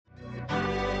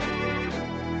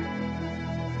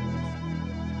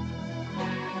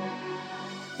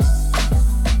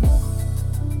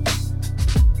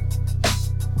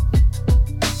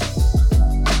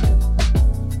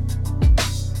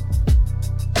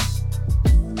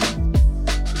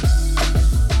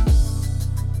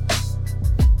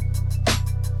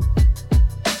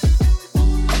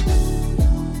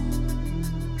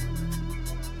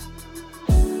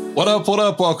What up? What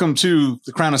up? Welcome to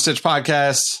the Crown and Stitch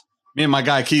podcast. Me and my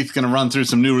guy Keith going to run through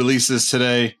some new releases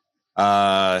today.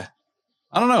 I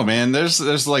don't know, man.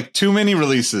 There's like too many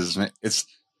releases.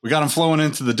 We got them flowing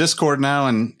into the Discord now,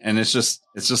 and it's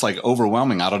just like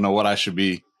overwhelming. I don't know what I should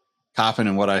be copping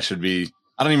and what I should be.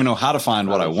 I don't even know how to find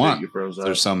what I want.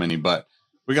 There's so many, but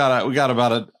we got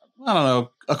about a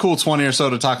cool 20 or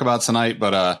so to talk about tonight.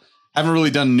 But haven't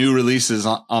really done new releases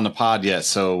on the pod yet,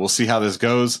 so we'll see how this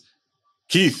goes.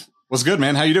 Keith, what's good,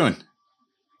 man? How you doing?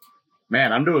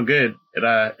 Man, I'm doing good.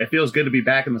 It feels good to be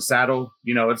back in the saddle.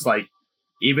 You know, it's like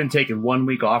even taking 1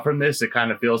 week off from this, it kind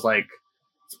of feels like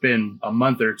it's been a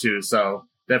month or two. So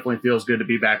definitely feels good to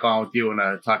be back on with you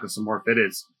and talking some more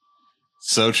fitteds.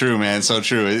 So true, man. So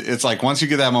true. It's like once you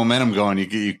get that momentum going,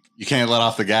 you can't let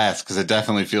off the gas because it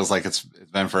definitely feels like it's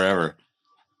been forever.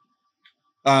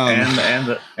 And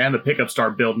the pickups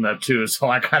start building up too. So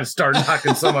I kind of start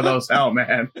knocking some of those out,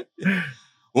 man.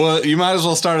 Well, you might as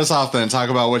well start us off then. Talk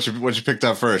about what you picked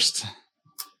up first.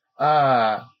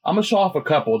 I'm gonna show off a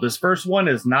couple. This first one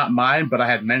is not mine, but I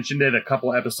had mentioned it a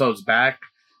couple episodes back.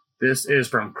 This is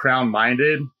from Crown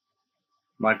Minded.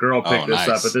 My girl picked this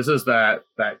up, but this is that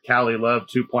Cali Love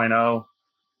 2.0.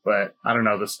 But I don't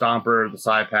know, the stomper, the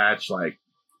side patch, like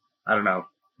I don't know,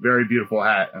 very beautiful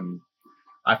hat. And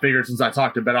I figured since I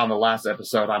talked about it on the last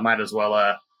episode, I might as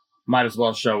well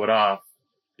show it off.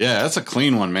 Yeah, that's a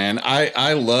clean one, man.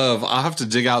 I'll have to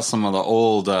dig out some of my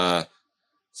old fitteds,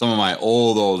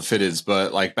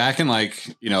 but like back in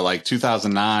like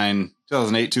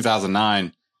 2008,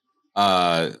 2009,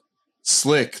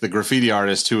 Slick, the graffiti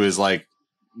artist who is like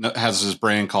has this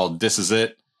brand called This Is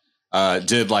It,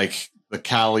 did like the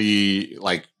Cali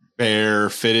like bear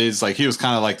fitteds. Like he was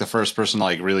kind of like the first person to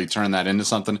like really turn that into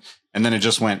something, and then it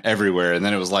just went everywhere. And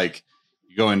then it was like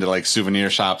you go into like souvenir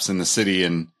shops in the city,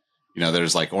 and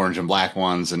there's like orange and black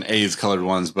ones and AIDS colored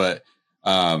ones, but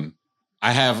I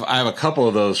have a couple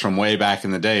of those from way back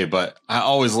in the day, but I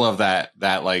always love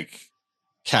that like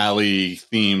Cali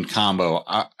themed combo.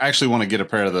 I actually want to get a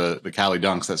pair of the Cali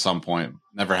Dunks at some point.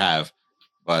 Never have,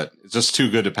 but it's just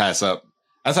too good to pass up.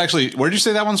 That's actually, where'd you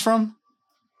say that one's from?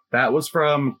 That was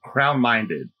from Crown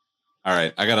Minded. All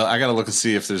right. I gotta look and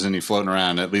see if there's any floating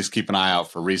around. At least keep an eye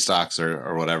out for restocks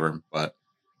or whatever. But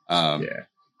yeah.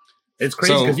 It's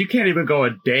crazy because you can't even go a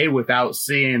day without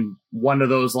seeing one of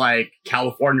those like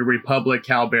California Republic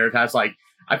Cal Bears hats. Like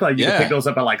I feel like you can pick those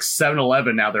up at like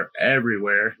 7-Eleven now. They're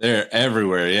everywhere. They're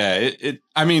everywhere. Yeah.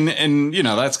 I mean, and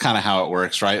that's kind of how it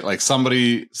works, right? Like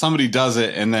somebody does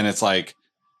it, and then it's like,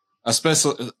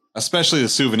 especially the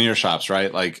souvenir shops,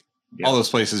 right? Like all those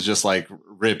places just like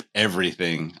rip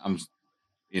everything.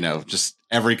 Just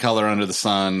every color under the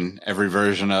sun, every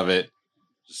version of it,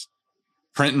 just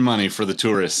printing money for the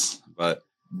tourists. But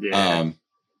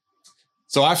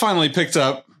so I finally picked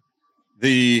up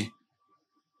the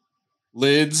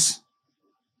Lids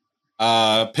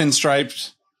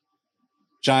pinstriped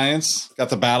Giants. Got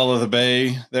the Battle of the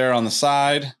Bay there on the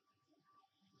side.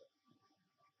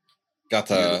 Got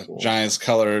the Giants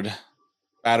colored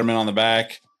Batterman on the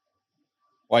back.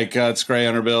 White guts, gray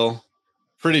underbill.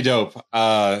 Pretty dope.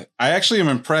 I actually am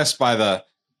impressed by the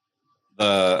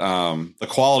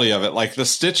quality of it. Like the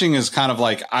stitching is kind of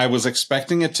like I was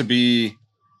expecting it to be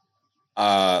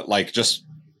like just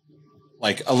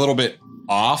like a little bit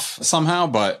off somehow,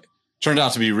 but turned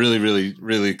out to be really, really,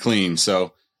 really clean.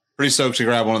 So pretty stoked to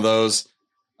grab one of those.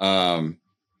 I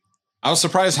was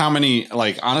surprised how many,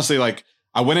 like, honestly, like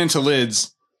I went into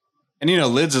Lids, and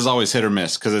Lids is always hit or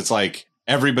miss because it's like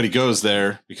everybody goes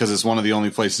there because it's one of the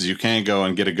only places you can go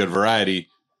and get a good variety,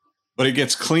 but it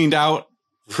gets cleaned out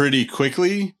pretty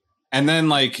quickly. And then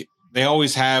like they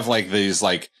always have like these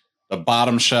like the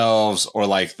bottom shelves or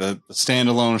like the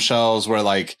standalone shelves where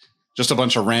like just a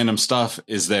bunch of random stuff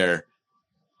is there.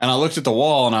 And I looked at the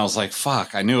wall and I was like,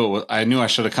 fuck, I knew I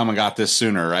should have come and got this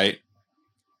sooner. Right.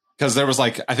 Cause there was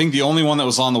like, I think the only one that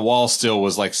was on the wall still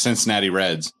was like Cincinnati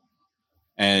Reds,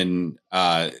 and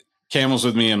Cam was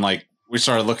with me, and like we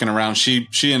started looking around. She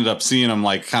ended up seeing them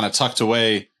like kind of tucked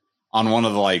away on one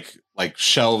of the like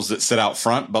shelves that sit out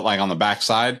front, but like on the back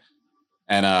side.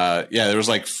 And there was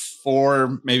like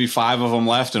 4, maybe 5 of them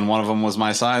left, and one of them was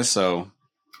my size. So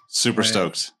super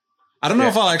stoked. I don't know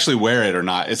if I'll actually wear it or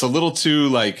not. It's a little too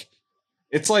like,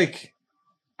 it's like,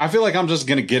 I feel like I'm just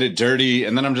going to get it dirty,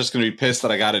 and then I'm just going to be pissed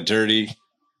that I got it dirty.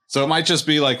 So it might just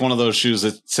be like one of those shoes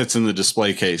that sits in the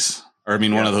display case, or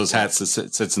one of those hats that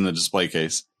sits in the display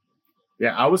case.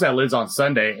 Yeah. I was at Lids on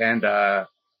Sunday, and I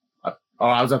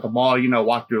was at the mall,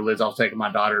 walked through Lids. I was taking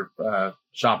my daughter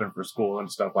shopping for school and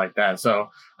stuff like that. So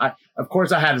of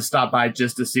course I had to stop by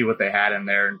just to see what they had in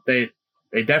there. And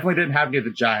They definitely didn't have any of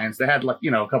the Giants. They had, like,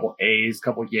 you know, a couple A's, a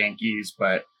couple Yankees,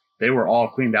 but they were all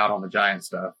cleaned out on the Giant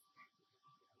stuff.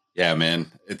 Yeah,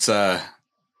 man. It's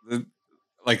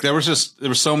like there were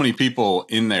so many people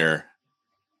in there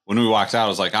when we walked out. I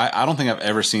was like, I don't think I've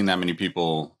ever seen that many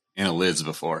people in a Lids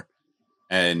before.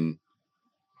 And,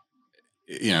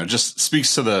 you know, just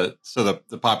speaks to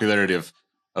the popularity of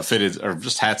fitted or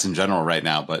just hats in general right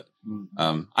now. But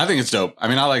I think it's dope. I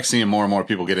mean, I like seeing more and more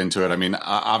people get into it. I mean,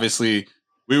 obviously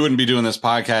we wouldn't be doing this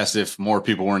podcast if more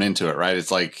people weren't into it, right?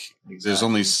 It's like, There's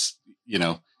only, you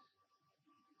know,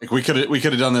 like we could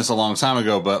have done this a long time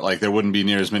ago, but like there wouldn't be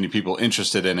near as many people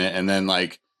interested in it. And then,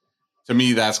 like, to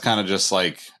me, that's kind of just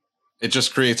like, it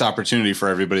just creates opportunity for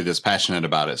everybody that's passionate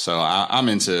about it. So I'm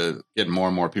into getting more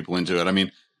and more people into it. I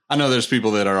mean, I know there's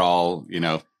people that are all, you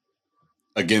know,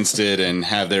 against it and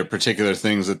have their particular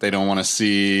things that they don't want to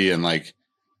see. And like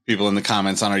people in the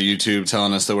comments on our YouTube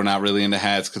telling us that we're not really into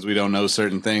hats because we don't know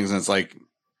certain things. And it's like,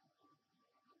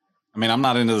 I mean, I'm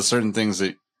not into the certain things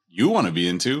that you want to be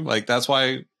into. Like, that's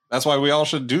why we all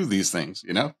should do these things,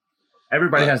 you know?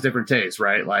 Everybody has different tastes,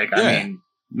 right? Like, yeah. I mean,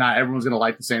 not everyone's going to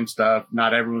like the same stuff.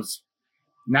 Not everyone's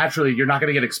naturally, you're not going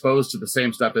to get exposed to the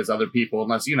same stuff as other people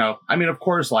unless, you know, I mean, of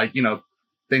course, like, you know,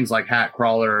 things like Hat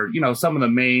Crawler, you know, some of the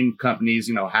main companies,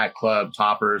 you know, Hat Club,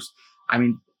 Topperz. I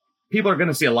mean, people are going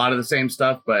to see a lot of the same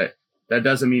stuff, but that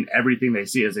doesn't mean everything they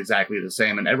see is exactly the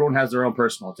same. And everyone has their own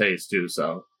personal taste too.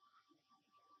 So.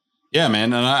 Yeah,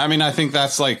 man. And I mean, I think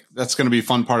that's going to be a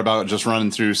fun part about just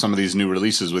running through some of these new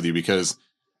releases with you, because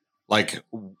like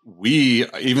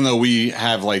even though we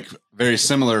have like very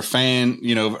similar our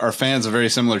fans of very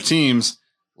similar teams,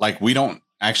 like we don't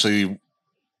actually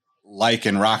like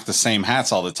and rock the same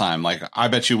hats all the time. Like I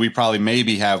bet you we probably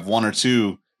maybe have one or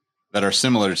two that are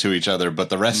similar to each other, but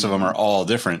the rest of them are all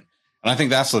different. And I think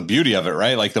that's the beauty of it,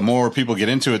 right? Like the more people get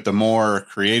into it, the more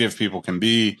creative people can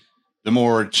be, the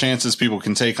more chances people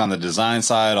can take on the design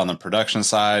side, on the production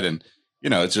side. And, you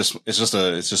know, it's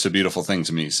just a beautiful thing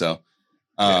to me. So,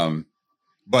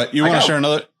 but you want to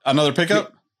share another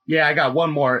pickup? Yeah, I got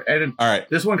one more. And all right.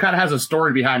 This one kind of has a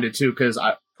story behind it too.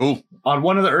 Cool. On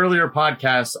one of the earlier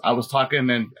podcasts, I was talking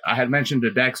and I had mentioned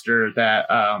to Dexter that,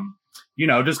 you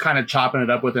know, just kind of chopping it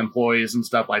up with employees and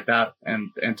stuff like that and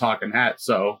talking hats.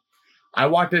 So I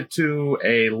walked into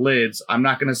a Lids. I'm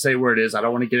not going to say where it is. I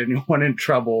don't want to get anyone in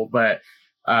trouble, but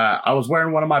I was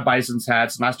wearing one of my Bison's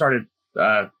hats and I started,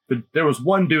 there was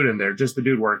one dude in there, just the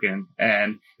dude working.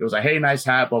 And it was like, hey, nice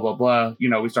hat, blah, blah, blah. You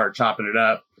know, we started chopping it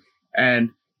up. And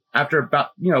after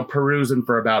about, you know, perusing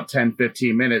for about 10,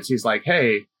 15 minutes, he's like,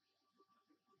 hey,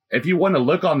 if you want to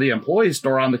look on the employee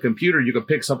store on the computer, you could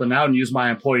pick something out and use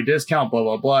my employee discount, blah,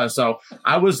 blah, blah. So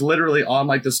I was literally on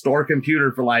like the store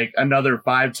computer for like another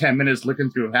 5-10 minutes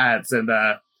looking through hats and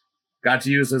got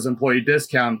to use his employee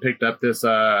discount and picked up this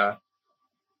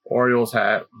Orioles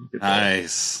hat.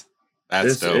 Nice.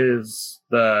 That's dope. This is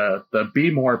the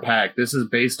Be More pack. This is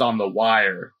based on The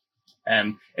Wire.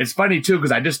 And it's funny too,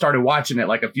 because I just started watching it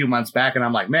like a few months back and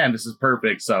I'm like, man, this is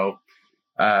perfect. So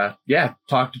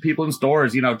talk to people in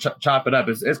stores, you know, chop it up.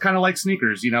 It's kind of like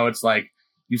sneakers, you know, it's like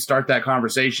you start that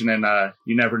conversation and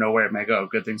you never know where it may go.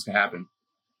 Good things can happen.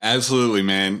 Absolutely,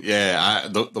 man. Yeah.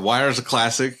 The Wire is a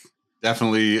classic,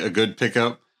 definitely a good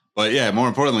pickup, but yeah, more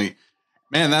importantly,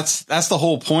 man, that's the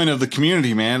whole point of the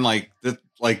community, man. Like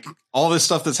all this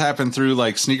stuff that's happened through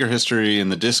like sneaker history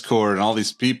and the Discord and all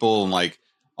these people and like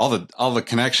all the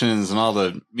connections and all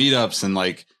the meetups and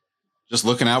like just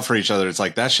looking out for each other. It's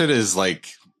like that shit is like,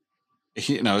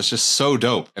 you know, it's just so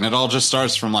dope. And it all just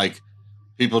starts from like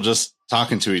people just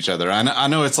talking to each other. I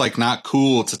know it's like not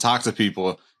cool to talk to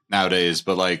people nowadays,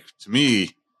 but like to me,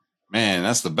 man,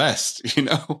 that's the best, you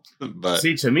know? But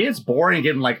see, to me, it's boring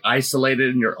getting like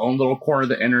isolated in your own little corner of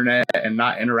the internet and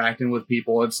not interacting with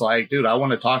people. It's like, dude, I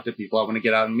want to talk to people. I want to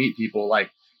get out and meet people.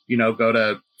 Like, you know, go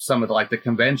to some of the, like the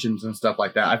conventions and stuff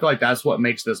like that. I feel like that's what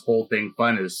makes this whole thing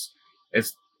fun is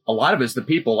it's a lot of it's the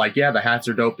people. Like, yeah, the hats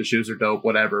are dope, the shoes are dope,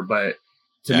 whatever. But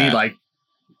to me, like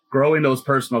growing those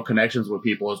personal connections with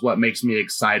people is what makes me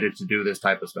excited to do this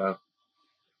type of stuff.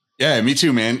 Yeah, me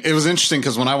too, man. It was interesting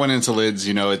because when I went into Lids,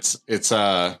 you know, it's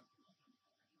one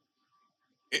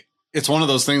of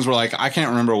those things where like I can't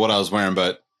remember what I was wearing,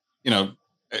 but you know,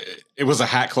 it was a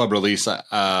Hat Club release.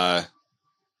 I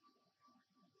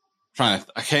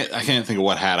can't think of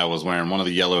what hat I was wearing. One of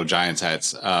the yellow Giants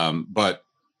hats, but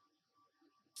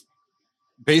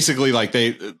basically, like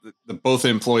both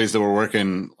employees that were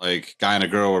working, like guy and a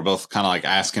girl, were both kind of like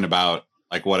asking about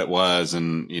like what it was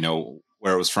and you know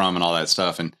where it was from and all that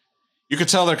stuff, and you could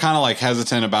tell they're kind of like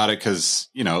hesitant about it because,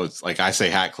 you know, it's like I say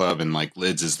Hat Club and like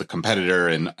Lids is the competitor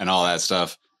and all that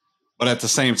stuff. But at the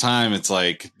same time, it's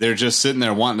like they're just sitting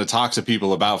there wanting to talk to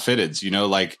people about fitteds.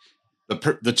 Like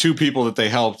the two people that they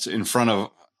helped in front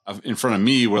of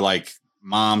me were like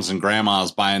moms and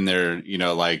grandmas buying their,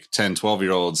 like 10,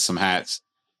 12-year-olds some hats.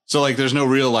 So like there's no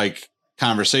real like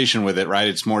conversation with it, right?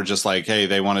 It's more just like, hey,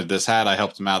 they wanted this hat, I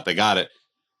helped them out, they got it.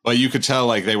 But you could tell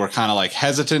like they were kind of like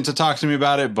hesitant to talk to me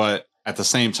about it, but at the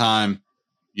same time,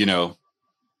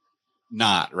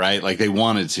 not, right? Like they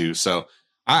wanted to. So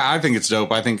I think it's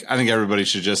dope. I think everybody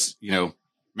should just, man,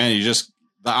 the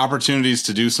opportunities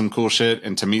to do some cool shit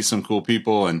and to meet some cool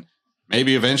people and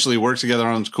maybe eventually work together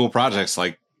on cool projects.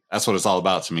 Like that's what it's all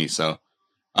about to me. So,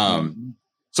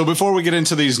 so before we get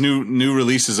into these new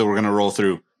releases that we're going to roll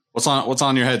through, what's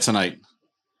on your head tonight?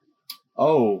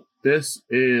 Oh, this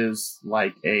is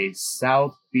like a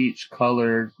South Beach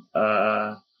colored,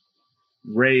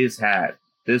 Rays hat.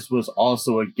 This was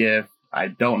also a gift. I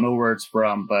don't know where it's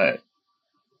from, but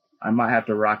I might have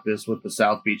to rock this with the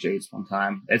South Beach Ace one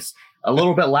time. It's a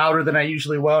little bit louder than I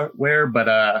usually wear,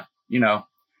 but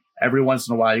every once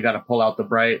in a while you got to pull out the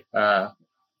bright,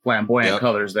 flamboyant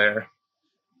colors there.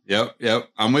 Yep.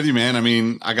 I'm with you, man. I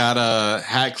mean, I got a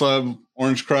Hat Club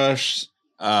Orange Crush.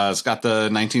 It's got the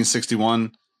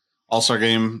 1961 All-Star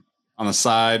Game on the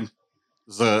side.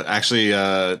 Actually,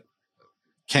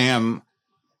 Cam,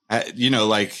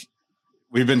 like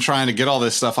we've been trying to get all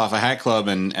this stuff off of Hat Club,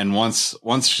 and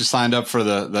once she signed up for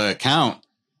the account,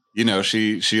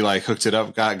 she like hooked it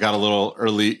up, got a little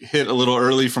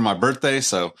early for my birthday.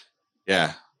 So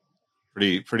yeah,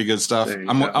 pretty good stuff.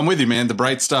 I'm with you, man. The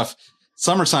bright stuff.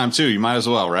 Summertime too. You might as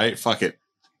well, right? Fuck it.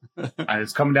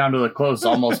 It's coming down to the close. It's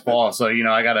almost fall, so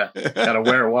I gotta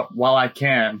wear it while I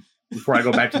can before I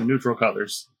go back to the neutral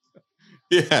colors.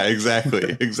 Yeah,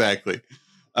 exactly.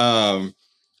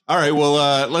 All right,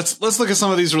 well, let's look at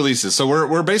some of these releases. So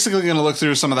we're basically going to look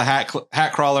through some of the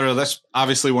Hat Crawler. That's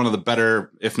obviously one of the better,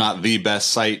 if not the best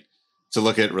site to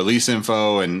look at release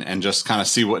info and just kind of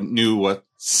see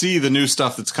see the new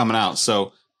stuff that's coming out.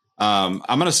 So I'm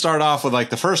going to start off with like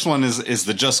the first one is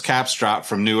the Just Caps drop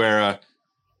from New Era.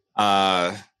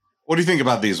 What do you think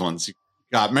about these ones? You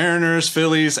got Mariners,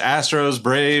 Phillies, Astros,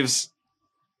 Braves.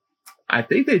 I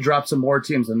think they dropped some more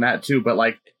teams than that too, but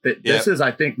like this is,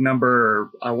 I think, number,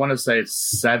 I want to say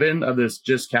 7 of this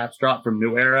Just Caps drop from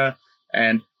New Era.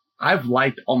 And I've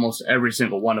liked almost every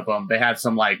single one of them. They had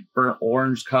some like burnt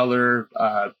orange color,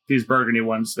 these burgundy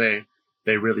ones. They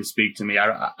really speak to me.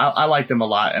 I like them a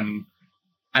lot. And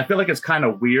I feel like it's kind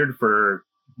of weird for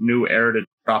New Era to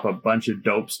drop a bunch of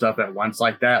dope stuff at once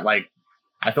like that. Like,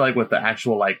 I feel like with the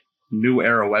actual like New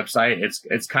Era website,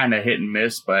 it's kind of hit and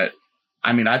miss, but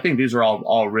I mean, I think these are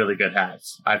all really good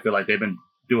hats. I feel like they've been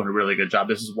doing a really good job.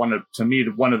 This is one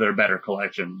of their better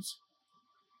collections.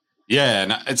 Yeah,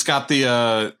 and it's got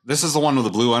this is the one with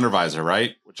the blue undervisor,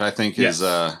 right? Which I think is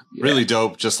really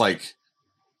dope. Just like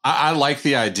I like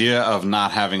the idea of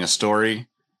not having a story.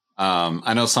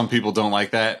 I know some people don't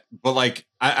like that, but like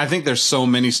I think there's so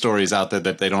many stories out there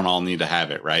that they don't all need to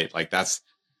have it, right? Like that's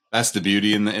the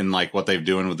beauty in like what they're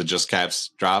doing with the Just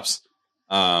Caps drops.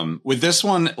 With this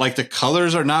one, like the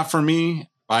colors are not for me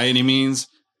by any means.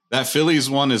 That Phillies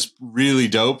one is really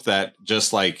dope. That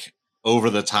just like over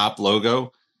the top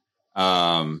logo.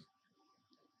 But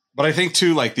I think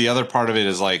too, like the other part of it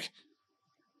is like,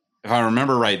 if I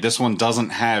remember right, this one doesn't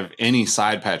have any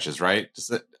side patches, right?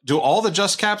 Do all the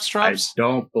Just Caps drops? I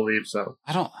don't believe so.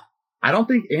 I don't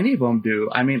think any of them do.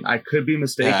 I mean, I could be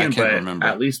mistaken, but remember.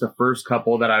 At least the first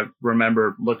couple that I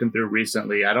remember looking through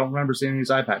recently, I don't remember seeing any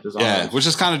side patches on those. Which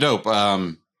is kind of dope.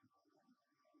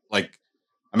 Like,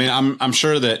 I mean, I'm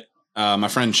sure that my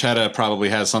friend Chetta probably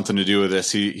has something to do with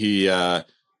this. He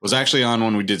was actually on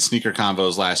when we did sneaker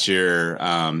convos last year.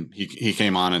 He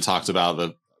came on and talked about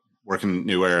the working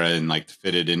New Era in like the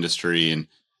fitted industry and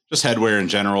just headwear in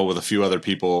general with a few other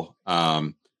people.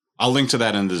 I'll link to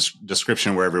that in the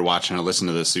description wherever you're watching or listen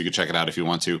to this, so you can check it out if you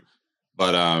want to.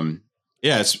 But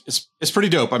yeah, it's pretty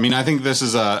dope. I mean, I think this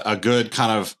is a good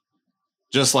kind of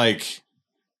just like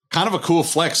kind of a cool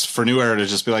flex for New Era to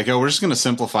just be like, oh, we're just going to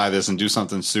simplify this and do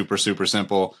something super, super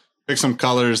simple. Pick some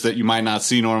colors that you might not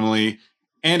see normally.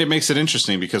 And it makes it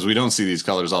interesting because we don't see these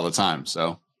colors all the time.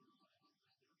 So.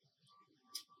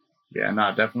 Yeah, no,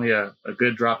 definitely a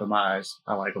good drop in my eyes.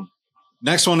 I like them.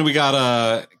 Next one, we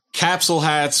got capsule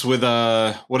hats with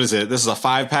what is it? This is a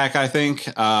 5-pack, I think.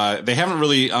 They haven't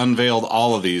really unveiled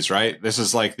all of these, right? This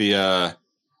is like the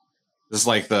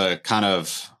kind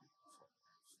of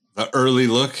the early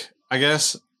look, I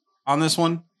guess, on this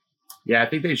one. Yeah, I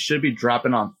think they should be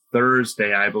dropping on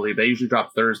Thursday, I believe. They usually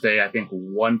drop Thursday, I think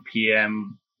 1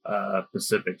 p.m.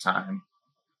 Pacific time.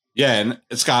 Yeah, and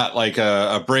it's got like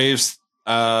a Braves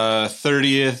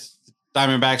 30th,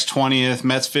 Diamondbacks 20th,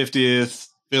 Mets 50th,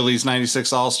 Phillies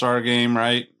 96 All-Star game,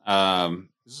 right?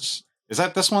 Is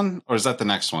that this one or is that the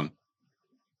next one?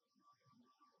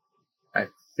 I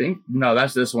think no,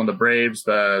 that's this one. The Braves,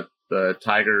 the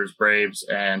Tigers, Braves,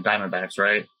 and Diamondbacks,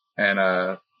 right?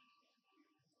 And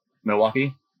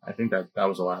Milwaukee. I think that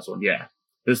was the last one. Yeah,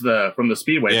 this is from the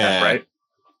Speedway Cup, right?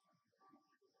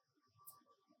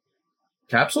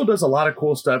 Capsule does a lot of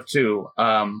cool stuff too.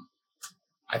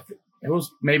 It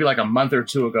was maybe like a month or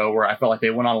two ago where I felt like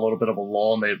they went on a little bit of a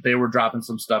lull and they were dropping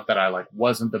some stuff that I like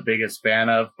wasn't the biggest fan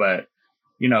of, but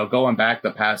going back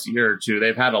the past year or two,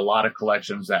 they've had a lot of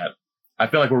collections that I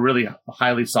feel like were really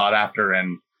highly sought after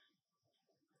and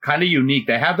kind of unique.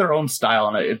 They have their own style,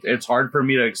 and it's hard for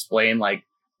me to explain like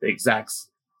the exact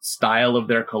style of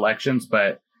their collections,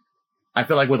 but I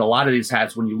feel like with a lot of these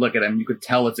hats, when you look at them, you could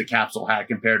tell it's a Capsule hat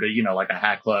compared to, like a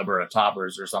Hat Club or a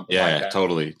Toppers or something like that. Yeah,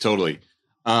 totally.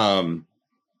 I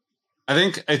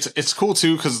think it's cool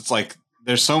too, because it's like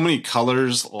there's so many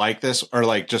colors like this, or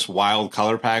like just wild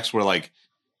color packs where like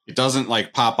it doesn't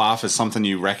like pop off as something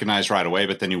you recognize right away,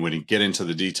 but then when you get into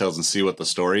the details and see what the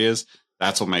story is,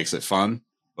 that's what makes it fun.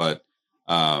 But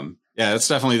it's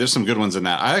definitely, there's some good ones in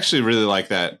that. I actually really like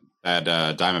that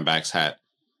Diamondbacks hat,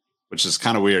 which is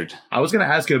kind of weird. I was going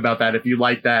to ask you about that. If you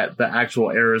like the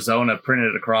actual Arizona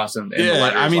printed across in the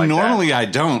letters. I mean, like normally that. I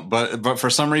don't, but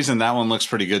for some reason that one looks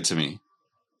pretty good to me.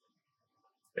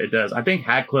 It does. I think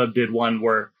Hat Club did one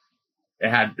where it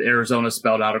had Arizona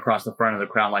spelled out across the front of the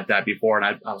crown like that before.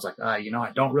 And I was like, I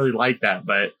don't really like that,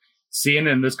 but seeing it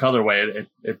in this colorway,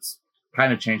 it's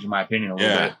kind of changing my opinion a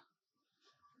little bit.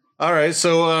 All right.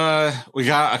 So we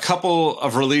got a couple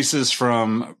of releases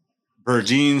from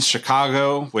Birdeen's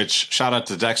Chicago, which shout out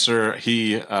to Dexter.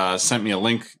 He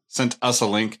sent us a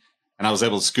link, and I was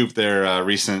able to scoop their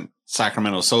recent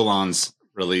Sacramento Solons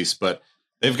release. But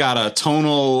they've got a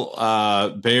tonal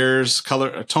Bears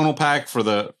color tonal pack for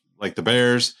the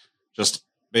Bears, just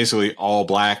basically all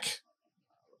black,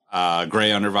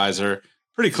 gray undervisor,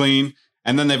 pretty clean.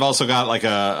 And then they've also got like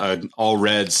a all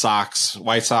red socks,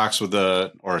 white socks with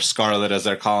or scarlet as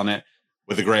they're calling it,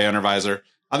 with the gray undervisor.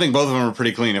 I think both of them are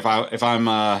pretty clean. If I'm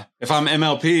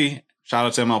MLP, shout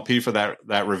out to MLP for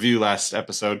that review last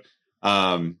episode.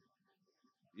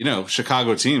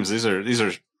 Chicago teams, these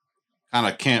are kind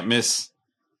of can't miss.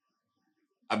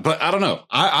 But I don't know.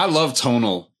 I love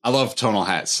tonal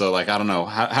hats. So like, I don't know.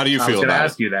 How do you feel about it? I was going to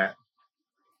ask you that.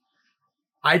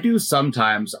 I do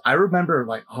sometimes. I remember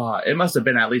it must have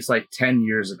been at least like 10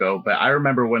 years ago, but I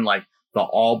remember when like the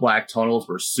all black tonals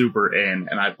were super in,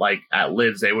 and at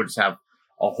Lids, they would just have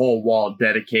a whole wall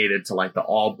dedicated to like the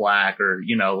all black or,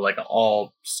 like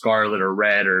all scarlet or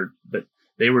red, but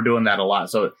they were doing that a lot.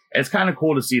 So it's kind of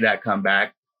cool to see that come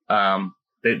back.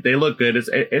 They look good.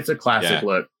 It's a classic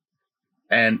look.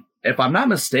 And if I'm not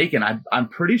mistaken, I'm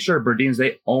pretty sure Birdeen's,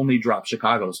 they only drop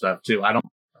Chicago stuff too.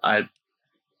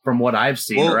 From what I've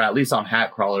seen, or at least on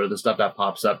Hat Crawler, the stuff that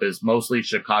pops up is mostly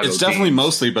Chicago. It's definitely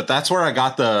mostly, but that's where I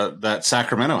got that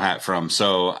Sacramento hat from.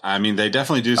 So, I mean, they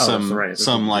definitely do some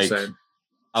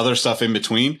other stuff in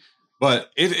between.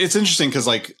 But it's interesting because,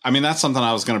 that's something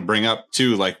I was going to bring up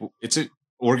too. Like,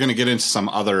 we're going to get into some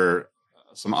other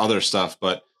stuff,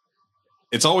 but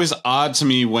it's always odd to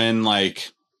me when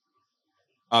like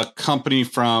a company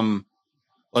from,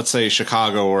 let's say,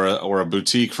 Chicago or a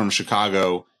boutique from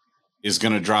Chicago is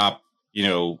going to drop,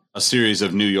 a series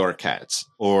of New York hats,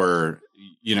 or,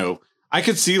 I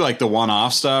could see like the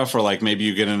one-off stuff, or like maybe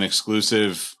you get an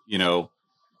exclusive,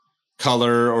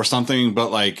 color or something,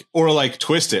 but or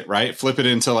twist it, right? Flip it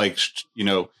into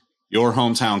your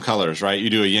hometown colors, right?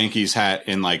 You do a Yankees hat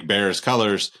in like Bears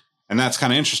colors, and that's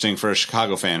kind of interesting for a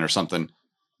Chicago fan or something.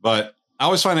 But I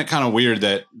always find it kind of weird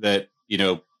that,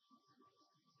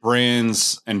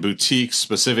 brands and boutiques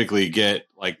specifically get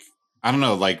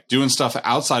doing stuff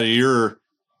outside of your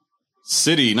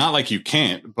city. Not like you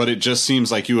can't, but it just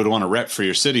seems like you would want to rep for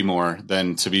your city more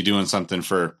than to be doing something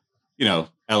for,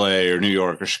 LA or New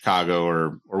York or Chicago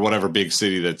or whatever big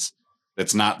city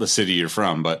that's not the city you're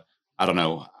from. But I don't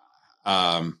know.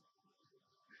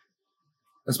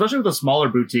 Especially with the smaller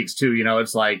boutiques too,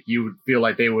 it's like you would feel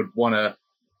like they would want to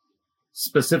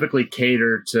specifically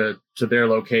cater to their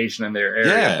location and their area.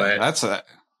 Yeah, but that's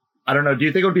I don't know. Do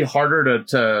you think it would be harder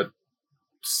to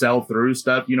sell through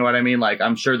stuff? You know what I mean? Like,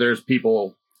 I'm sure there's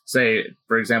people, say,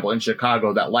 for example, in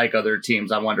Chicago that like other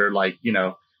teams. I wonder,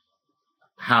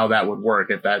 how that would work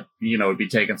if that, would be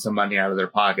taking some money out of their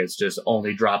pockets, just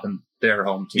only dropping their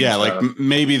home team. Yeah, stuff.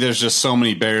 Maybe there's just so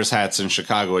many Bears hats in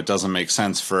Chicago, it doesn't make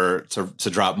sense to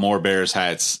drop more Bears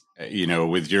hats,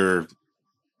 with your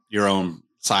own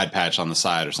side patch on the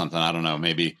side or something. I don't know.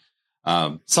 Maybe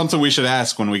something we should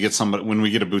ask when we get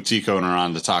a boutique owner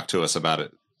on to talk to us about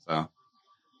it. So,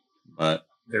 but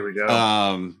there we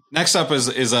go. Next up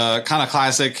is a kind of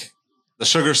classic, the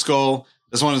Sugar Skull.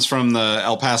 This one is from the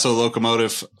El Paso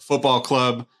Locomotive Football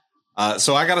Club.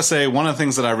 So I got to say, one of the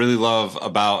things that I really love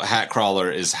about Hat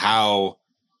Crawler is how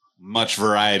much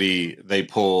variety they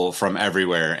pull from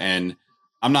everywhere. And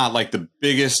I'm not like the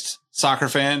biggest soccer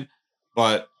fan,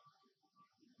 but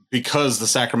because the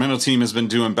Sacramento team has been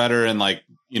doing better and like,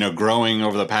 you know, growing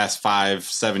over the past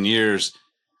 5-7 years,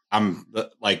 I'm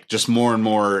like just more and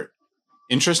more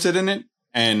interested in it.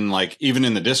 And like, even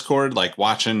in the Discord, like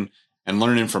watching and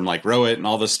learning from like Rowit and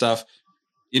all this stuff,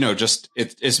 you know, just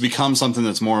it's become something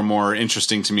that's more and more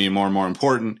interesting to me, more and more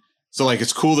important. So like,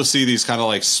 it's cool to see these kind of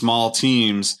like small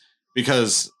teams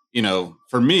because, you know,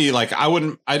 for me, like I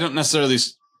don't necessarily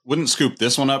wouldn't scoop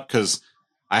this one up because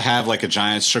I have like a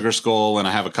Giants Sugar Skull and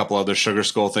I have a couple other Sugar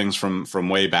Skull things from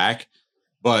way back,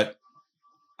 but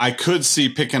I could see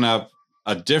picking up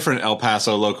a different El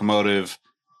Paso Locomotive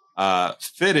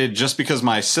fitted just because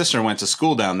my sister went to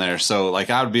school down there. So like,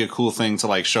 that would be a cool thing to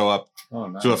like show up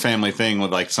to a family thing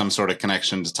with like some sort of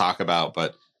connection to talk about.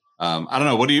 But I don't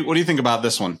know. What do you think about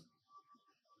this one?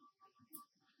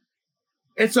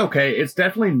 It's okay. It's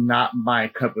definitely not my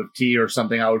cup of tea or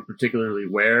something I would particularly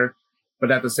wear. But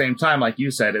at the same time, like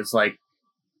you said, it's like,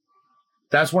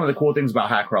 that's one of the cool things about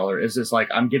Hat Crawler is it's like,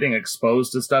 I'm getting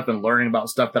exposed to stuff and learning about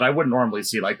stuff that I wouldn't normally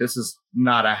see. Like, this is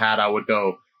not a hat I would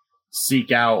go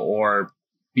seek out or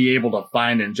be able to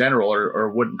find in general or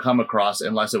wouldn't come across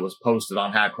unless it was posted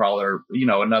on Hat Crawler, you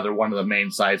know, another one of the main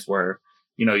sites where,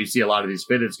 you know, you see a lot of these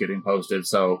fitteds getting posted.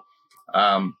 So,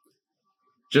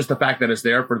 just the fact that it's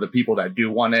there for the people that do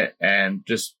want it and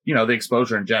just, you know, the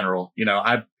exposure in general, you know,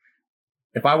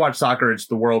 if I watch soccer, it's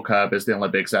the World Cup, it's the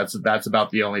Olympics. That's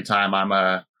about the only time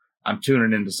I'm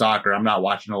tuning into soccer. I'm not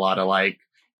watching a lot of like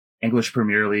English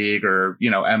Premier League or, you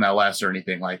know, MLS or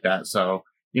anything like that. So,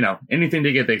 you know, anything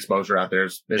to get the exposure out there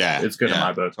it's good in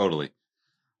my book. Totally.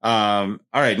 All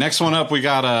right. Next one up, we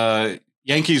got a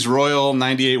Yankees Royal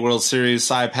 98 World Series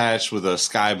side patch with a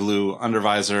sky blue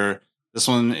undervisor. This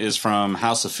one is from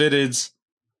House of Fitteds.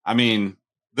 I mean,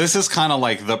 this is kind of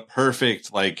like the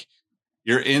perfect, like,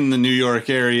 you're in the New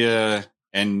York area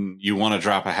and you want to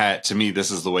drop a hat. To me, this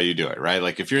is the way you do it, right?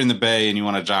 Like if you're in the Bay and you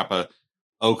want to drop a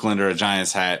Oakland or a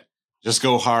Giants hat, just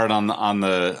go hard on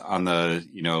the,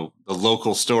 you know, the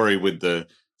local story with the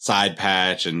side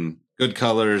patch and good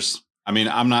colors. I mean,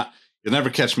 you'll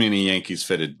never catch me in a Yankees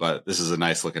fitted, but this is a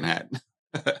nice looking hat.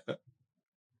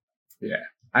 Yeah.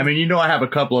 I mean, you know, I have a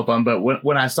couple of them, but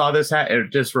when I saw this hat,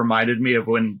 it just reminded me of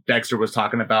when Dexter was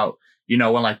talking about, you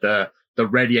know, when like the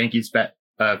red Yankees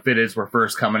fitteds were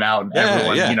first coming out and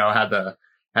everyone, you know, had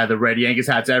the red Yankees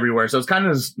hats everywhere. So it's kind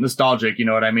of nostalgic, you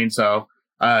know what I mean? So,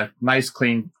 nice,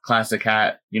 clean, classic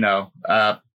hat, you know,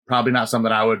 probably not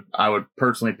something I would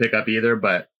personally pick up either,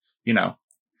 but you know,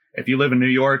 if you live in New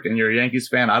York and you're a Yankees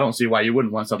fan, I don't see why you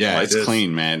wouldn't want something like this. Yeah, it's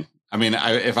clean, man. I mean,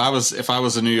 if I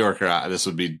was a New Yorker, this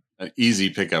would be an easy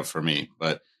pickup for me.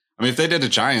 But I mean, if they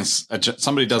did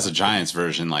somebody does a Giants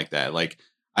version like that, like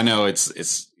I know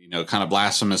it's you know, kind of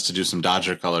blasphemous to do some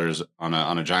Dodger colors on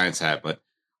a Giants hat, but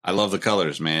I love the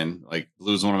colors, man. Like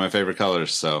blue's one of my favorite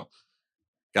colors, so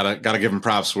gotta give them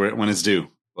props when it's due.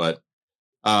 But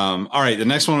all right, the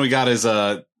next one we got is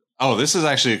this is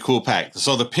actually a cool pack.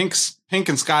 So the pink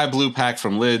and sky blue pack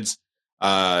from Lids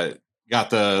got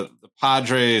the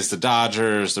Padres, the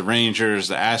Dodgers, the Rangers,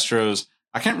 the Astros.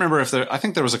 I can't remember I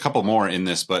think there was a couple more in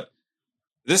this, but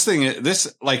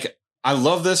I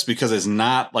love this because it's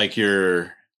not like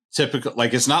your typical,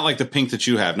 like it's not like the pink that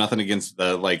you have. Nothing against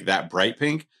the like that bright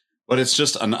pink, but it's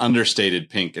just an understated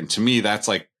pink, and to me, that's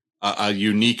like a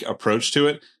unique approach to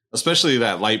it. Especially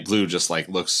that light blue, just like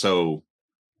looks so.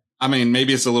 I mean,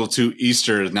 maybe it's a little too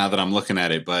Easter now that I'm looking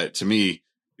at it, but to me,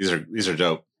 these are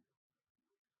dope.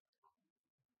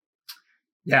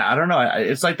 Yeah, I don't know.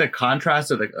 It's like the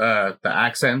contrast of the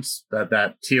accents,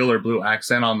 that teal or blue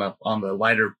accent on the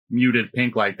lighter muted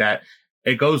pink like that.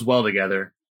 It goes well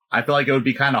together. I feel like it would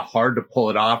be kind of hard to pull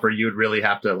it off, or you would really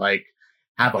have to like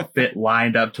have a fit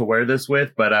lined up to wear this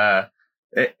with. But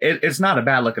it's not a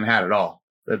bad looking hat at all.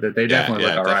 They definitely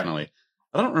look all right.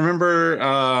 I don't remember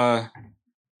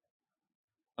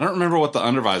what the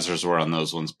undervisors were on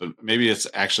those ones, but maybe it's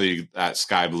actually that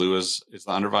sky blue is the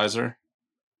undervisor.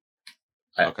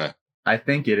 Okay. I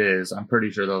think it is. I'm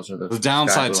pretty sure those are the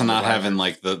downside to not having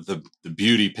like the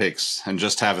beauty pics and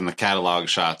just having the catalog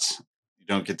shots. You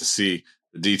don't get to see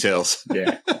the details.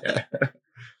 Yeah.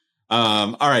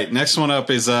 All right. Next one up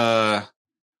is all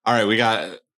right. We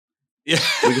got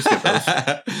Yeah. We can skip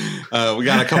those. We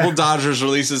got a couple Dodgers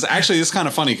releases. Actually, it's kind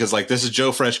of funny because like this is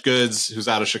Joe Fresh Goods, who's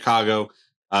out of Chicago,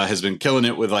 has been killing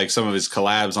it with like some of his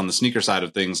collabs on the sneaker side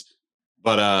of things.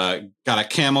 But got a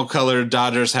camel colored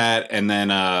Dodgers hat and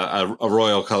then a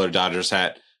royal colored Dodgers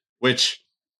hat, which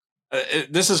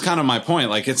this is kind of my point.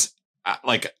 Like it's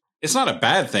not a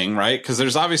bad thing, right? Because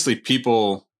there's obviously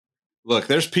people. Look,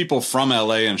 there's people from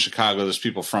LA and Chicago. There's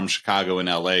people from Chicago and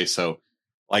LA. So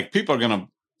like people are going to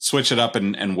switch it up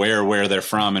and wear where they're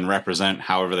from and represent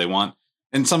however they want.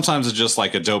 And sometimes it's just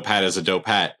like a dope hat is a dope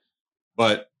hat.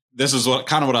 But this is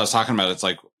what I was talking about. It's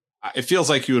like, it feels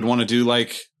like you would want to do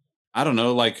like, I don't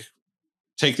know, like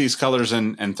take these colors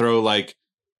and throw like,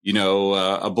 you know,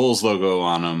 a Bulls logo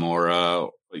on them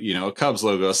or, you know, a Cubs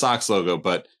logo, a Sox logo.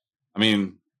 But I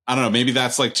mean, I don't know. Maybe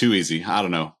that's like too easy. I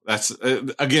don't know. That's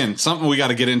again, something we got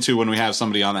to get into when we have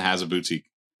somebody on that has a boutique.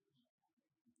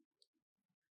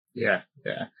 Yeah.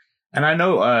 Yeah. And I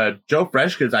know, Joe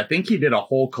Freshkins, I think he did a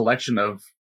whole collection of,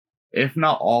 if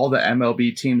not all the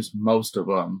MLB teams, most of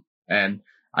them. And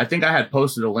I think I had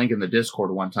posted a link in the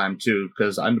Discord one time too,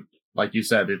 because I'm, like you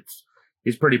said,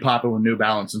 he's pretty popular with New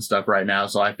Balance and stuff right now.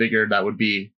 So I figured that would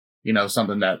be, you know,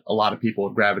 something that a lot of people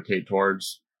would gravitate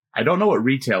towards. I don't know what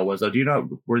retail was though. Do you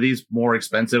know, were these more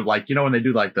expensive? Like, you know, when they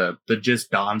do like the Just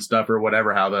Don stuff or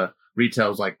whatever, how the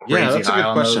retail's like crazy that's high a good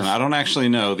on question. those? I don't actually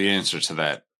know the answer to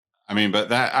that. I mean, but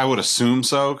that I would assume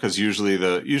so, because usually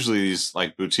these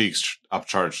like boutiques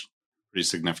upcharge pretty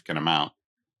significant amount.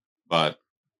 But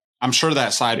I'm sure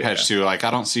that side patch too. Like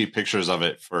I don't see pictures of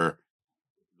it for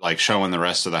like showing the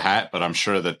rest of the hat, but I'm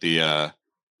sure that the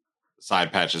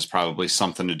side patch is probably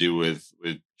something to do with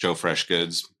Joe Fresh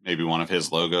Goods, maybe one of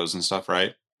his logos and stuff,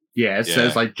 right? Yeah, it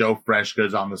says like Joe Fresh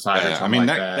Goods on the side. Yeah, or something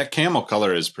that camel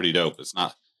color is pretty dope. It's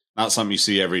not something you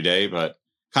see every day, but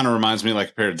kind of reminds me like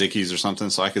a pair of Dickies or something.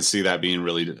 So I could see that being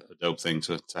really a dope thing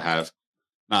to have.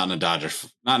 Not in a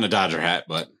Dodger hat,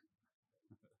 but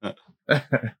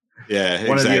yeah,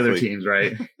 one exactly. of the other teams,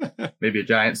 right? Maybe a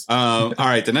Giants. All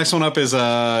right, the next one up is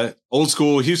old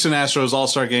school Houston Astros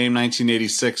All-Star Game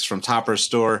 1986 from Topperz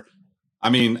store. I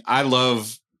mean, I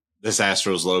love this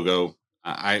Astros logo.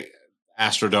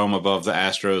 Astrodome above the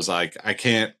Astros. Like I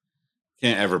can't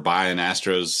ever buy an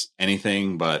Astros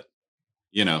anything, but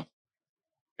you know,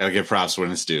 gotta give props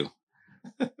when it's due.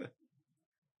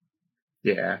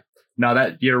 Yeah. No,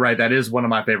 that you're right. That is one of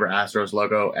my favorite Astros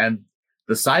logo. And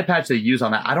the side patch they use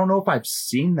on that, I don't know if I've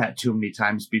seen that too many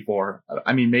times before.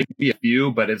 I mean, maybe a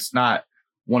few, but it's not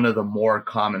one of the more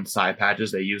common side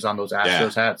patches they use on those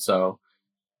Astros hats. So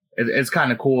it's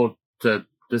kind of cool to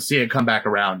see it come back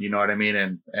around, you know what I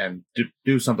mean? And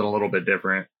do something a little bit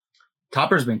different.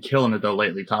 Topper's been killing it though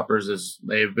lately.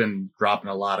 They've been dropping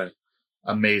a lot of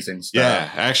amazing stuff. Yeah,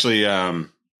 actually,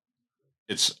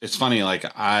 it's funny. Like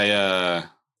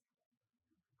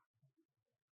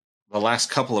the last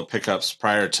couple of pickups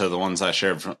prior to the ones I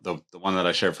shared from the one that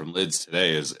I shared from Lids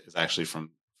today is actually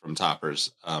from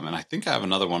Topperz. And I think I have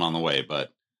another one on the way, but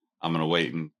I'm going to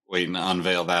wait and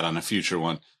unveil that on a future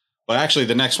one. But actually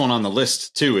the next one on the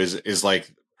list too is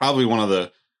like probably one of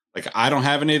the, like, I don't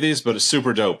have any of these, but it's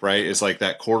super dope, right? It's like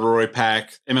that corduroy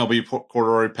pack, MLB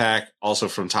corduroy pack, also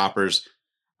from Topperz.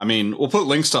 I mean, we'll put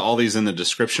links to all these in the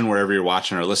description wherever you're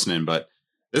watching or listening, but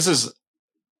this is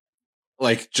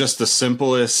like just the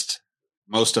simplest,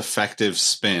 most effective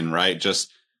spin, right?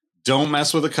 Just don't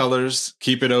mess with the colors,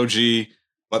 keep it OG,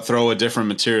 but throw a different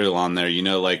material on there, you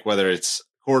know, like whether it's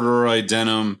corduroy,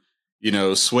 denim, you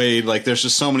know, suede, like there's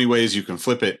just so many ways you can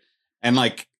flip it. And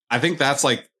like, I think that's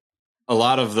like a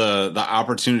lot of the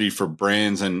opportunity for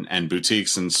brands and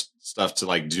boutiques and stuff to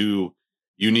like do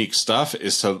unique stuff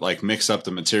is to like mix up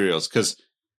the materials. Cause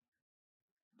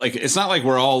like, it's not like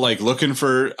we're all like looking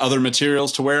for other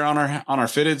materials to wear on our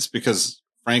fitteds, because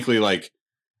frankly, like,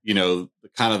 you know,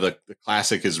 the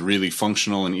classic is really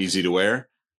functional and easy to wear,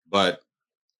 but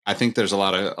I think there's a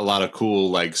lot of cool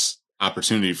like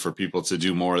opportunity for people to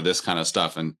do more of this kind of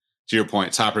stuff. And to your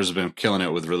point, Topperz has been killing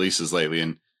it with releases lately,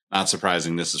 and not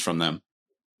surprising this is from them.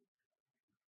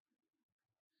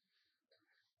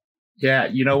 Yeah,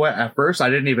 you know what? At first, I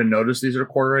didn't even notice these are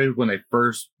corduroy when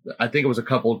I think it was a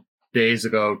couple days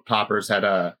ago, Topperz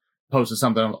had posted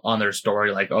something on their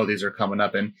story like, oh, these are coming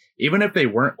up. And even if they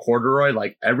weren't corduroy,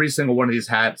 like every single one of these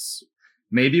hats,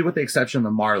 maybe with the exception of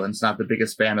the Marlins, not the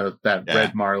biggest fan of that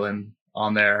red Marlin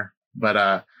on there,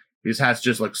 but these hats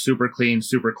just look super clean,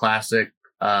 super classic.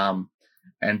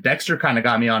 And Dexter kind of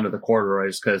got me onto the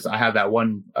corduroys because I have that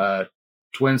one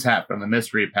Twins hat from the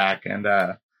mystery pack, and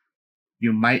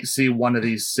you might see one of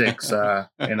these 6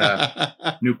 in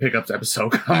a new pickups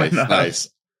episode coming up. Nice.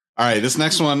 All right, this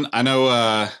next one, I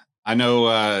know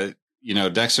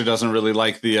Dexter doesn't really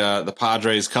like the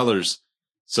Padres colors.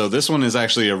 So this one is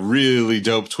actually a really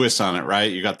dope twist on it,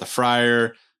 right? You got the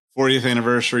Friar 40th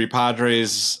anniversary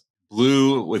Padres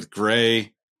blue with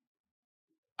gray.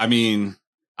 I mean,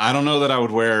 I don't know that I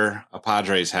would wear a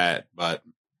Padres hat, but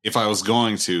if I was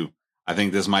going to, I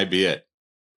think this might be it.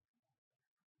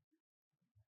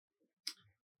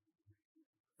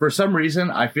 For some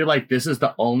reason, I feel like this is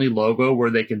the only logo where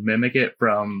they can mimic it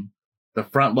from the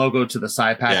front logo to the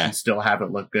side patch and still have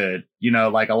it look good.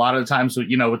 Like a lot of the times,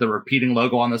 with the repeating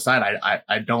logo on the side,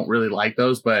 I don't really like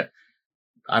those, but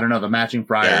I don't know, the matching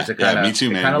Friars, it kind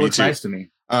of looks nice to me.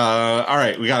 All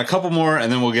right, we got a couple more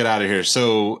and then we'll get out of here.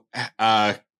 So,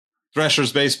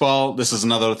 Threshers Baseball, this is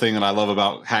another thing that I love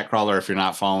about Hatcrawler. If you're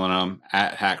not following them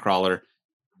at Hatcrawler,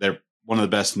 they're one of the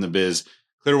best in the biz.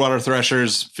 Clearwater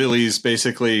Threshers, Phillies,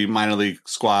 basically minor league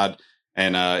squad,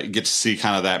 and you get to see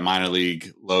kind of that minor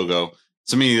league logo.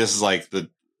 To me, this is like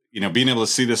being able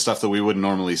to see this stuff that we wouldn't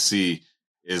normally see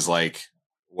is like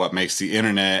what makes the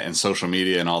internet and social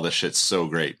media and all this shit so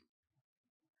great.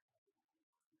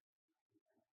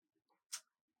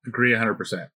 Agree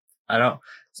 100%.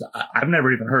 I've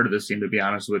never even heard of this team, to be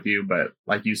honest with you, but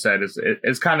like you said,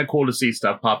 it's kind of cool to see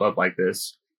stuff pop up like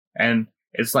this. And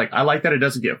it's like, I like that it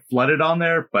doesn't get flooded on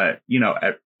there, but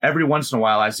every once in a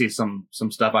while I see some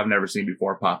stuff I've never seen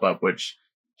before pop up, which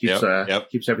keeps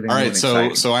everything. All right.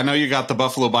 So I know you got the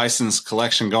Buffalo Bison's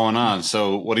collection going on.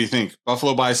 So what do you think?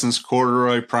 Buffalo Bison's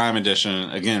Corduroy Prime Edition,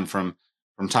 again, from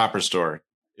Topperz store.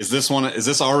 Is this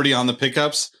already on the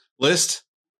pickups list?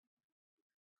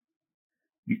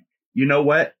 You know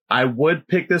what? I would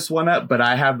pick this one up, but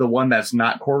I have the one that's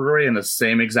not corduroy in the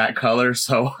same exact color,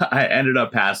 so I ended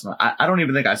up passing. I don't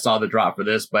even think I saw the drop for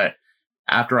this, but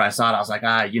after I saw it, I was like,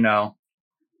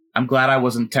 I'm glad I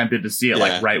wasn't tempted to see it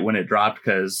like right when it dropped,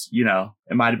 because,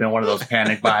 it might have been one of those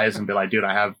panic buys and be like, dude,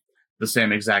 I have the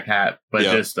same exact hat, but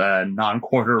just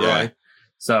non-corduroy. Yeah.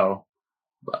 So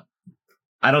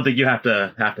I don't think you have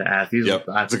to ask.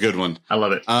 That's a good one. I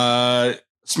love it.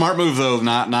 Smart move though,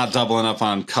 not doubling up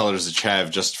on colors that you have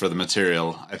just for the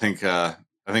material. I think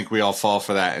we all fall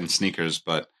for that in sneakers,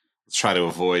 but let's try to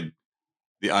avoid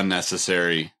the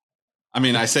unnecessary. I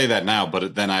mean, I say that now,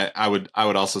 but then I would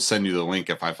also send you the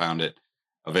link if I found it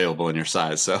available in your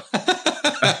size. So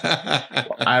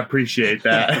I appreciate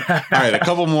that. All right, a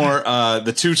couple more.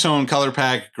 The two-tone color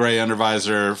pack gray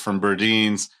undervisor from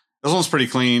Burdeen's. This one's pretty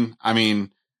clean. I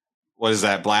mean, what is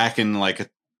that? Black and like a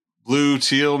blue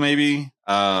teal, maybe.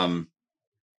 Kind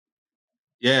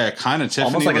of Tiffany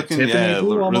almost like looking. A Tiffany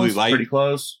blue, really almost, light, pretty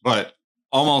close, but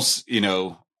almost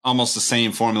the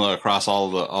same formula across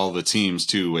all the teams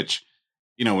too. Which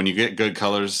when you get good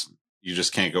colors, you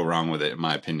just can't go wrong with it, in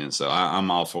my opinion. So I'm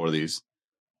all for these.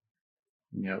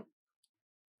 Yep.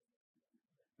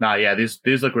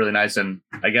 These look really nice, and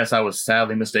I guess I was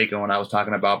sadly mistaken when I was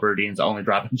talking about Burdeen's only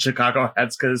dropping Chicago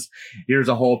hats, because here's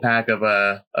a whole pack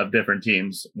of different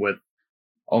teams with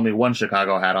only one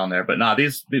Chicago hat on there. But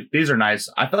these are nice.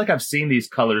 I feel like I've seen these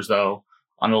colors though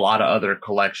on a lot of other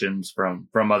collections from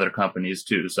other companies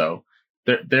too. So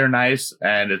they're nice,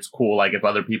 and it's cool. Like if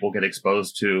other people get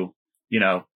exposed to,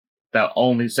 that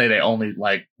they only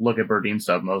like look at Burdeen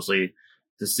stuff mostly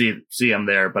to see them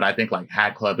there. But I think like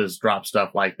Hat Club has dropped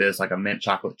stuff like this, like a mint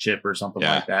chocolate chip or something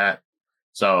like that.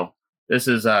 So this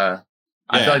is I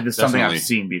feel like this is something I've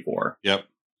seen before. Yep.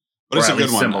 But it's a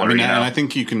good one. Similar, and I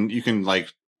think you can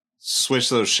like switch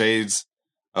those shades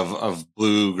of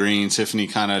blue, green, Tiffany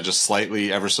kind of just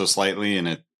slightly, ever so slightly, and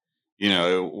it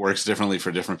works differently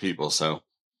for different people. So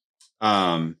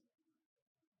I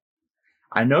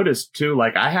noticed too,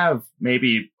 like I have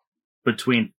maybe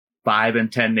between 5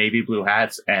 and 10 navy blue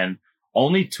hats, and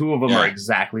only 2 of them are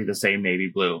exactly the same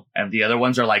navy blue, and the other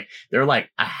ones are they're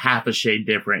like a half a shade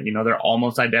different. They're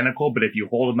almost identical, but if you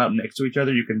hold them up next to each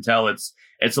other, you can tell it's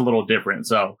a little different.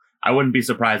 So I wouldn't be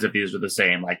surprised if these were the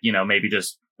same, maybe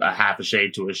just a half a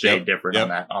shade to a shade different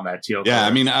on that teal color.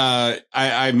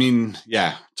 I mean,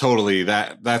 totally.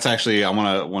 That's actually, I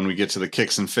want to, when we get to the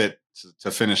kicks and fit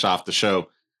to finish off the show,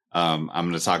 I'm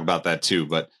going to talk about that too.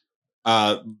 But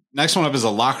next one up is a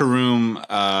locker room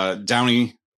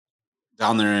Downey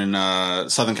down there in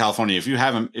Southern California. If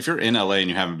you're in LA and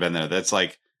you haven't been there, that's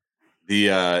like the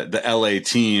LA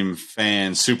team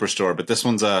fan superstore. But this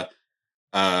one's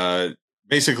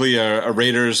basically a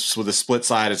Raiders with a split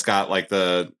side. It's got like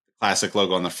the classic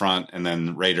logo on the front, and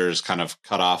then Raiders kind of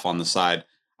cut off on the side.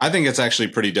 I think it's actually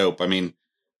pretty dope. I mean,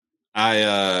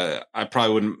 I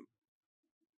probably wouldn't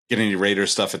get any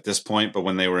Raiders stuff at this point, but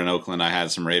when they were in Oakland, I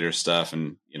had some Raiders stuff,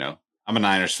 and I'm a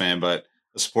Niners fan, but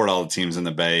I support all the teams in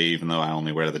the Bay, even though I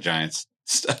only wear the Giants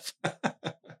stuff.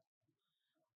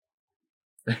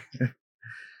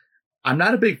 I'm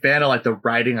not a big fan of like the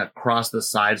writing across the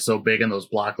side so big in those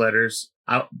block letters.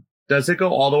 Does it go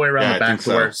all the way around the back to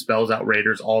where it spells out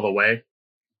Raiders all the way?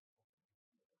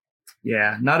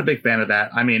 Yeah, not a big fan of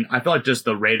that. I mean, I feel like just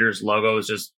the Raiders logo is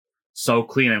just so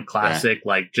clean and classic,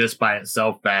 like just by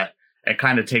itself, that it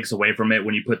kind of takes away from it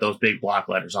when you put those big block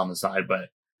letters on the side. But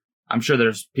I'm sure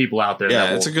there's people out there.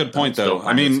 Yeah, that's a good point, though.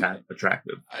 I mean,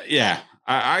 attractive. Yeah,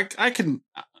 I can.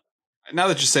 Now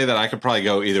that you say that, I could probably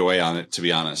go either way on it. To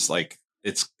be honest, like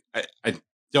I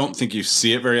don't think you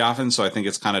see it very often, so I think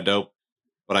it's kind of dope.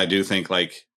 But I do think,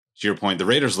 like, to your point, the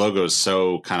Raiders logo is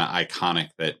so kind of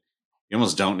iconic that you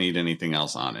almost don't need anything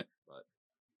else on it. But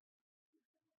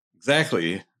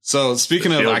exactly. So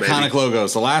speaking of iconic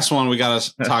logos, the last one we got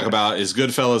to talk about is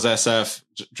Goodfellas SF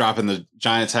dropping the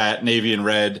Giants hat, navy and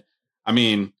red. I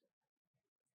mean,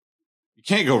 you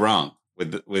can't go wrong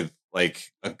with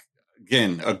like a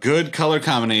good color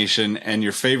combination and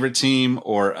your favorite team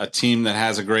or a team that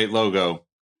has a great logo.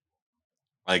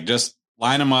 Like, just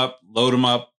line them up, load them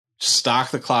up, stock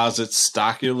the closets,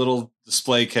 stock your little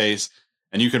display case,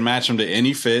 and you can match them to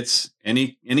any fits,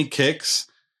 any kicks.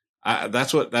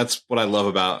 That's what I love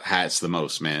about hats the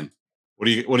most, man. What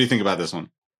do you think about this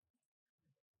one?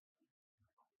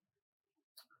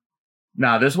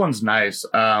 Nah, this one's nice.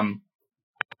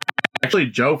 Actually,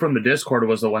 Joe from the Discord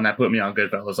was the one that put me on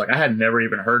Goodfellas. Like, I had never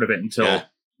even heard of it until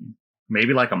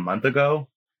maybe like a month ago.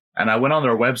 And I went on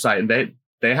their website, and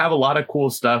they have a lot of cool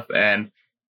stuff, and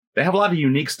they have a lot of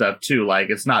unique stuff too. Like,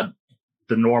 it's not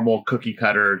the normal cookie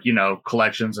cutter,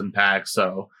 collections and packs.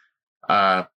 So,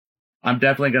 I'm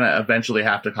definitely going to eventually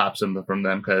have to cop some from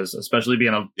them, because especially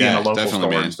being a local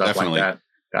store and stuff like that.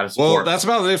 Gotta support. Well, that's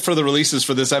about it for the releases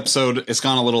for this episode. It's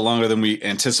gone a little longer than we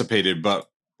anticipated, but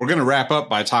we're going to wrap up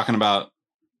by talking about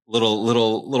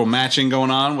little matching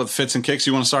going on with fits and kicks.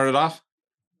 You want to start it off?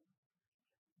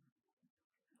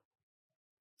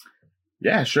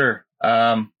 Yeah, sure.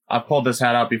 I've pulled this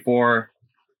hat out before.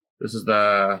 This is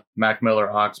the Mac Miller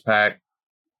Ox pack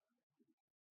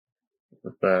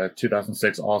with the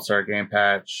 2006 All-Star Game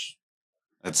patch.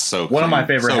 That's so one of my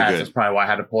favorite hats. That's probably why I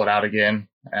had to pull it out again.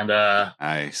 And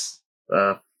nice.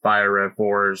 The Fire Red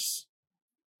 4s.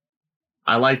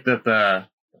 I like that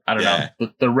I don't know.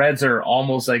 The reds are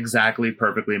almost exactly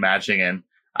perfectly matching, and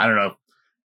I don't know.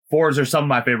 4s are some of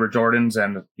my favorite Jordans,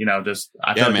 and just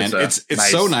I feel like it's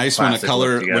nice, so nice when a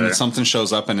color when something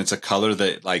shows up and it's a color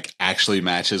that like actually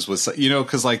matches with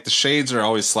because like the shades are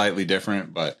always slightly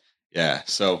different, but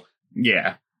so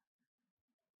yeah.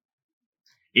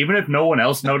 Even if no one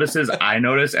else notices, I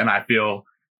notice, and I feel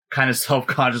kind of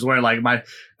self-conscious wearing like if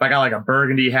I got like a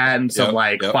burgundy hat and some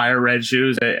fire red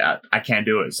shoes, I can't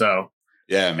do it. So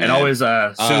yeah, man. It always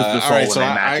soothes the soul when they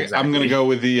match. Exactly. I'm going to go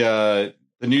with the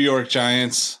New York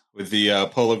Giants with the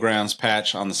Polo Grounds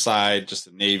patch on the side, just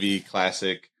a navy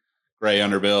classic gray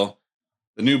underbill.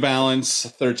 The New Balance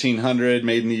 1300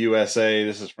 made in the USA.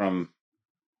 This is from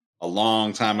a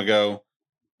long time ago,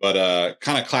 but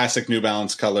kind of classic New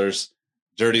Balance colors.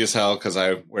 Dirty as hell because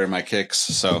I wear my kicks.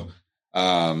 So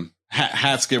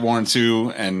hats get worn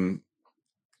too, and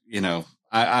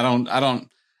I don't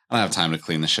have time to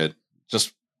clean the shit.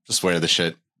 Just wear the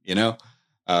shit.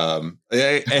 I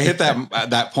hit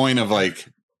that point of like,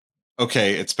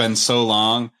 okay, it's been so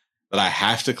long that I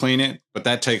have to clean it, but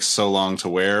that takes so long to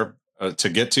wear to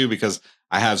get to, because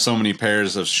I have so many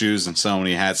pairs of shoes and so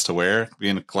many hats to wear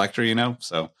being a collector.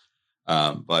 So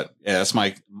but yeah, that's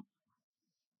my.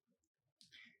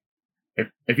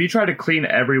 If you try to clean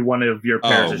every one of your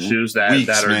pairs of shoes that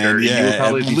are dirty, you would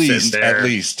probably be sitting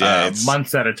there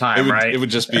months at a time, right? It would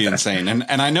just be insane.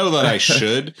 And I know that I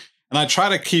should. And I try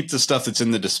to keep the stuff that's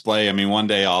in the display. I mean, one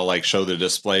day I'll like show the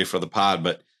display for the pod,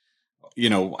 but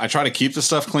I try to keep the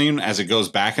stuff clean as it goes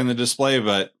back in the display.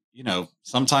 But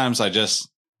sometimes I just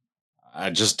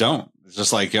don't. It's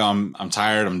just like, I'm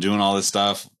tired. I'm doing all this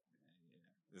stuff.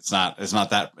 It's not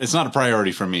a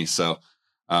priority for me. So.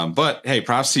 But hey,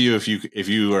 props to you if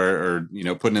you are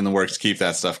putting in the work to keep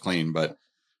that stuff clean. But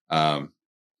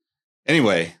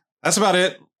anyway, that's about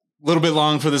it. A little bit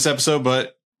long for this episode,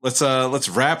 but let's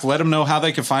wrap. Let them know how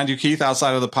they can find you, Keith,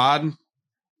 outside of the pod.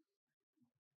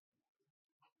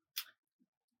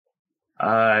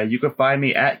 You can find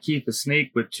me at Keith the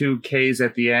Sneak with 2 Ks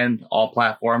at the end, all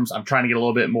platforms. I'm trying to get a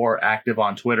little bit more active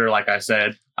on Twitter. Like I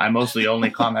said, I mostly only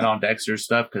comment on Dexter's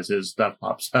stuff because his stuff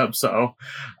pops up. So,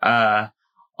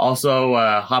 also,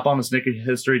 hop on the Sneaker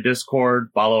History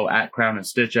Discord, follow at Crown and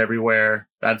Stitch everywhere.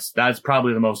 That's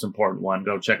probably the most important one.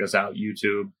 Go check us out.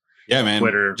 YouTube. Yeah, man.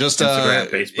 Twitter, just Instagram,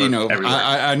 Facebook. Everywhere.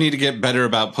 I need to get better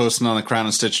about posting on the Crown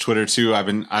and Stitch Twitter too.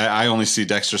 I only see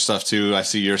Dexter stuff too. I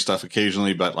see your stuff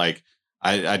occasionally, but like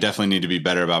I definitely need to be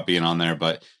better about being on there,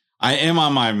 but I am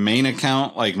on my main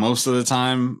account like most of the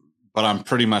time, but I'm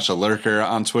pretty much a lurker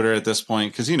on Twitter at this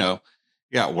point. Cause you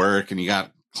got work and you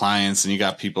got clients and you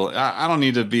got people. I don't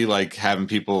need to be like having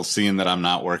people seeing that I'm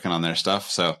not working on their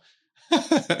stuff. So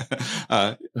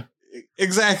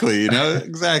exactly.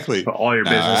 Exactly. Put all your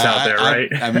business out there, right?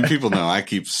 I mean, people know I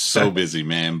keep so busy,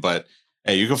 man, but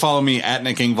hey, you can follow me at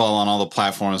Nick Engvall on all the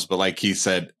platforms, but like Keith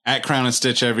said, at Crown and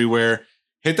Stitch everywhere.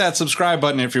 Hit that subscribe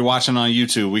button if you're watching on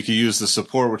YouTube. We could use the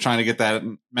support. We're trying to get that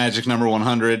magic number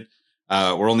 100.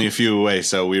 We're only a few away,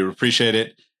 so we appreciate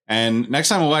it. And next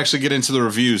time we'll actually get into the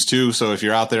reviews too. So if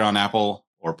you're out there on Apple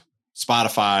or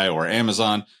Spotify or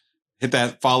Amazon, hit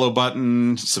that follow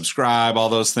button, subscribe, all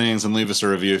those things, and leave us a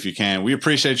review if you can. We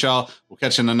appreciate y'all. We'll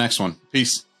catch you in the next one.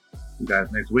 Peace. See you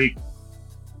guys next week.